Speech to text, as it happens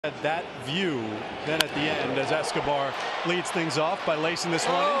That view then at the end as Escobar leads things off by lacing this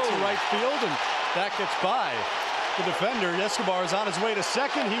one into right field, and that gets by the defender. Escobar is on his way to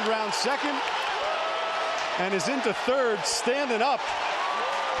second. He rounds second and is into third, standing up.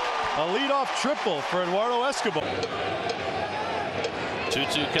 A leadoff triple for Eduardo Escobar.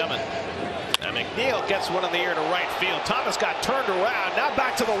 2-2 coming. And McNeil gets one in the air to right field. Thomas got turned around. Now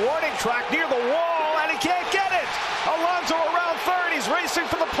back to the warning track near the wall, and he can't get it. Alonso around third. He's racing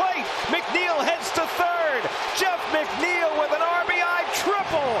for the plate. McNeil heads to third. Jeff McNeil with an RBI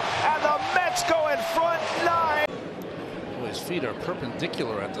triple, and the Mets go in front 9. Well, his feet are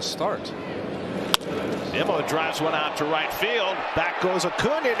perpendicular at the start. Nimmo drives one out to right field. Back goes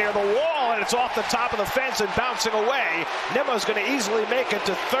Acuna near the wall, and it's off the top of the fence and bouncing away. Nimmo's going to easily make it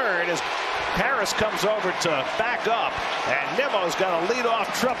to third as Harris comes over to back up, and Nimmo's got a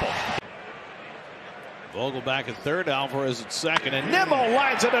leadoff triple. Vogel back at third, Alvarez at second, and Nimmo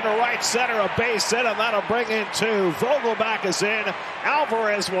lines it into right center, a base hit, and that'll bring in two. Vogel back is in.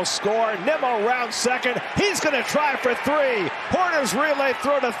 Alvarez will score. Nimmo round second. He's going to try for three. Horner's relay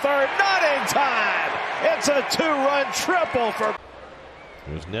throw to third, not in time. It's a two-run triple for.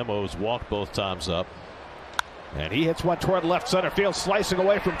 There's Nimmo, who's walked both times up. And he hits one toward left center field, slicing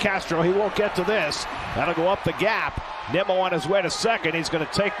away from Castro. He won't get to this. That'll go up the gap. Nimmo on his way to second. He's going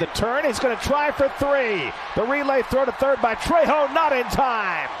to take the turn. He's going to try for three. The relay throw to third by Trejo, not in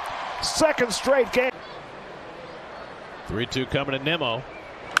time. Second straight game. 3-2 coming to Nimmo.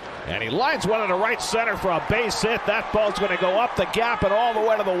 And he lines one into right center for a base hit. That ball's going to go up the gap and all the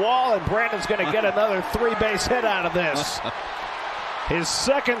way to the wall, and Brandon's going to get another three-base hit out of this. His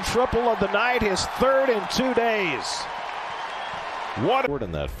second triple of the night, his third in 2 days. What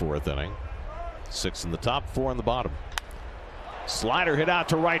in that fourth inning. 6 in the top, 4 in the bottom. Slider hit out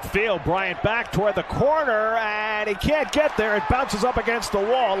to right field. Bryant back toward the corner, and he can't get there. It bounces up against the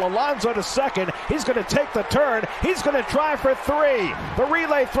wall. Alonso to second. He's going to take the turn. He's going to try for three. The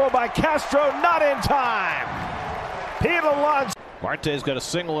relay throw by Castro, not in time. Pete Alonso. Marte's got a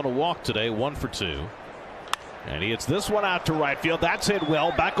single and a walk today, 1 for 2. And he hits this one out to right field. That's hit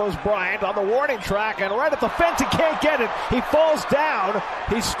well. Back goes Bryant on the warning track, and right at the fence, he can't get it. He falls down.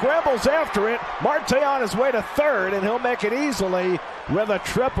 He scrambles after it. Marte on his way to third, and he'll make it easily with a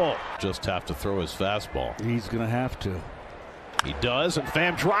triple. Just have to throw his fastball. He's going to have to. He does, and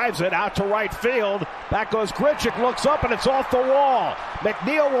Pham drives it out to right field. Back goes Grichuk, looks up, and it's off the wall.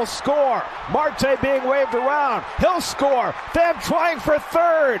 McNeil will score. Marte being waved around. He'll score. Pham trying for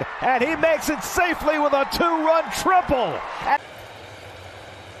third, and he makes it safely with a two-run triple.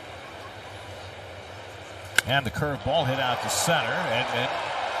 And the curve ball hit out to center,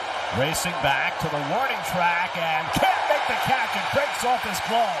 and racing back to the warning track, and can't make the catch. It breaks off his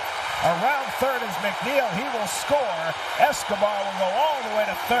glove. Around third is McNeil. He will score. Escobar will go all the way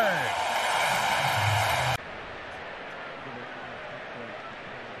to third.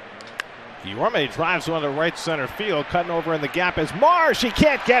 Guillorme drives one to right center field. Cutting over in the gap is Marsh. He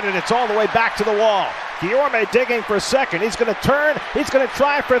can't get it. It's all the way back to the wall. Guillorme digging for second. He's going to turn. He's going to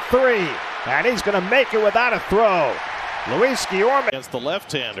try for three. And he's going to make it without a throw. Luis Guillorme against the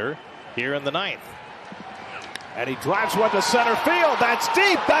left-hander here in the ninth. And he drives one to center field. That's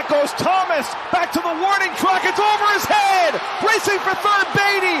deep. Back goes Thomas. Back to the warning track. It's over his head. Racing for third,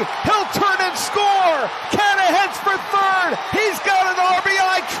 Beatty. He'll turn and score. Canha heads for third. He's got an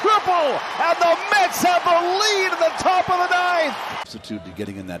RBI triple. And the Mets have the lead in the top of the ninth. Substitute to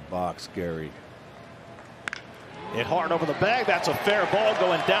getting in that box, Gary. Hit hard over the bag. That's a fair ball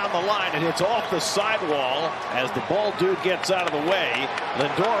going down the line. It hits off the sidewall as the ball dude gets out of the way.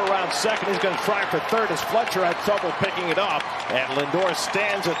 Lindor around second. He's going to try for third as Fletcher had trouble picking it up. And Lindor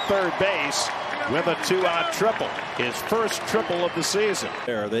stands at third base with a two-out triple. His first triple of the season.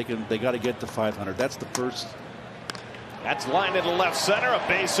 They got to get to 500. That's the first. That's lined into left center. A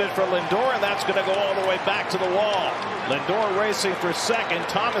base hit for Lindor, and that's going to go all the way back to the wall. Lindor racing for second.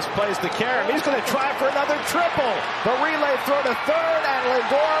 Thomas plays the carom. He's going to try for another triple. The relay throw to third, and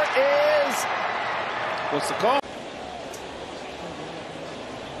Lindor is... What's the call?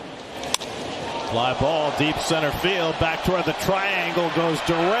 Fly ball, deep center field. Back toward the triangle goes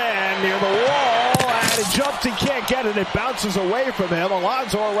Duran near the wall. And he jumps, he can't get it. It bounces away from him.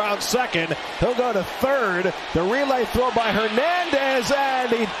 Alonso around second. He'll go to third. The relay throw by Hernandez, and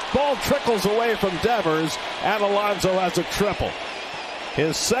the ball trickles away from Devers. And Alonso has a triple.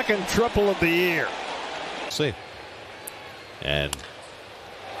 His second triple of the year. See. And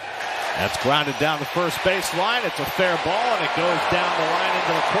that's grounded down the first base line. It's a fair ball, and it goes down the line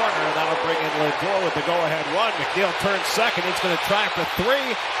into the corner, and that'll bring in Lindor with the go-ahead run. McNeil turns second. He's going to try for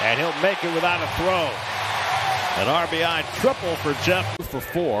three, and he'll make it without a throw. An RBI triple for Jeff. For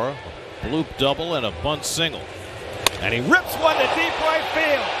 4, bloop double and a bunt single. And he rips one to deep right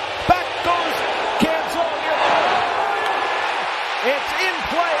field. Back goes Canha. It's in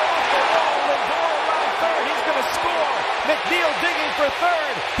play off the wall. Lindor around third. He's going to score. McNeil digging for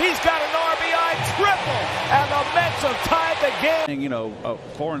third. He's got an RBI triple. And the Mets have tied the game. You know,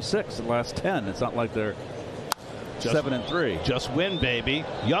 4 and 6 in the last 10. It's not like they're 7 and 3. Just win, baby.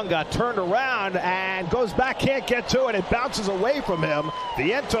 Young got turned around and goes back, can't get to it. It bounces away from him.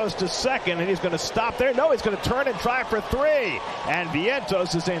 Vientos to second, and he's going to stop there. No, he's going to turn and try for 3. And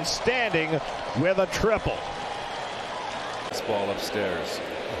Vientos is in standing with a triple. This ball upstairs.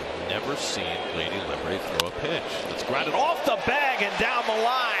 Never seen Lady Liberty throw a pitch. It's grounded off the bag and down the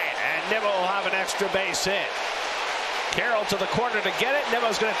line. And Nimmo will have an extra base hit. Carroll to the corner to get it.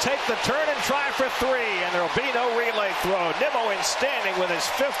 Nimmo's going to take the turn and try for 3, and there will be no relay throw. Nimmo in standing with his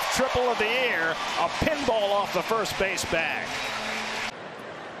 5th triple of the year. A pinball off the first base bag.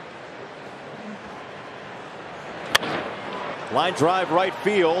 Line drive right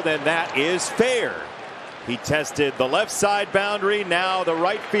field, and that is fair. He tested the left side boundary, now the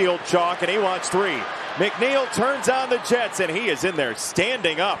right field chalk, and he wants 3. McNeil turns on the Jets, and he is in there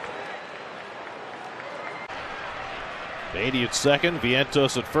standing up. Beatty at second,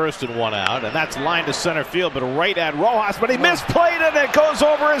 Vientos at first and 1 out, and that's line to center field, but right at Rojas, but he misplayed it, and it goes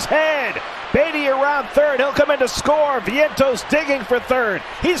over his head. Beatty around third, he'll come in to score. Vientos digging for third.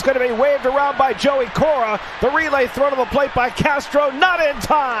 He's going to be waved around by Joey Cora. The relay thrown to the plate by Castro, not in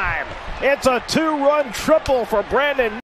time. It's a 2-run triple for Brandon.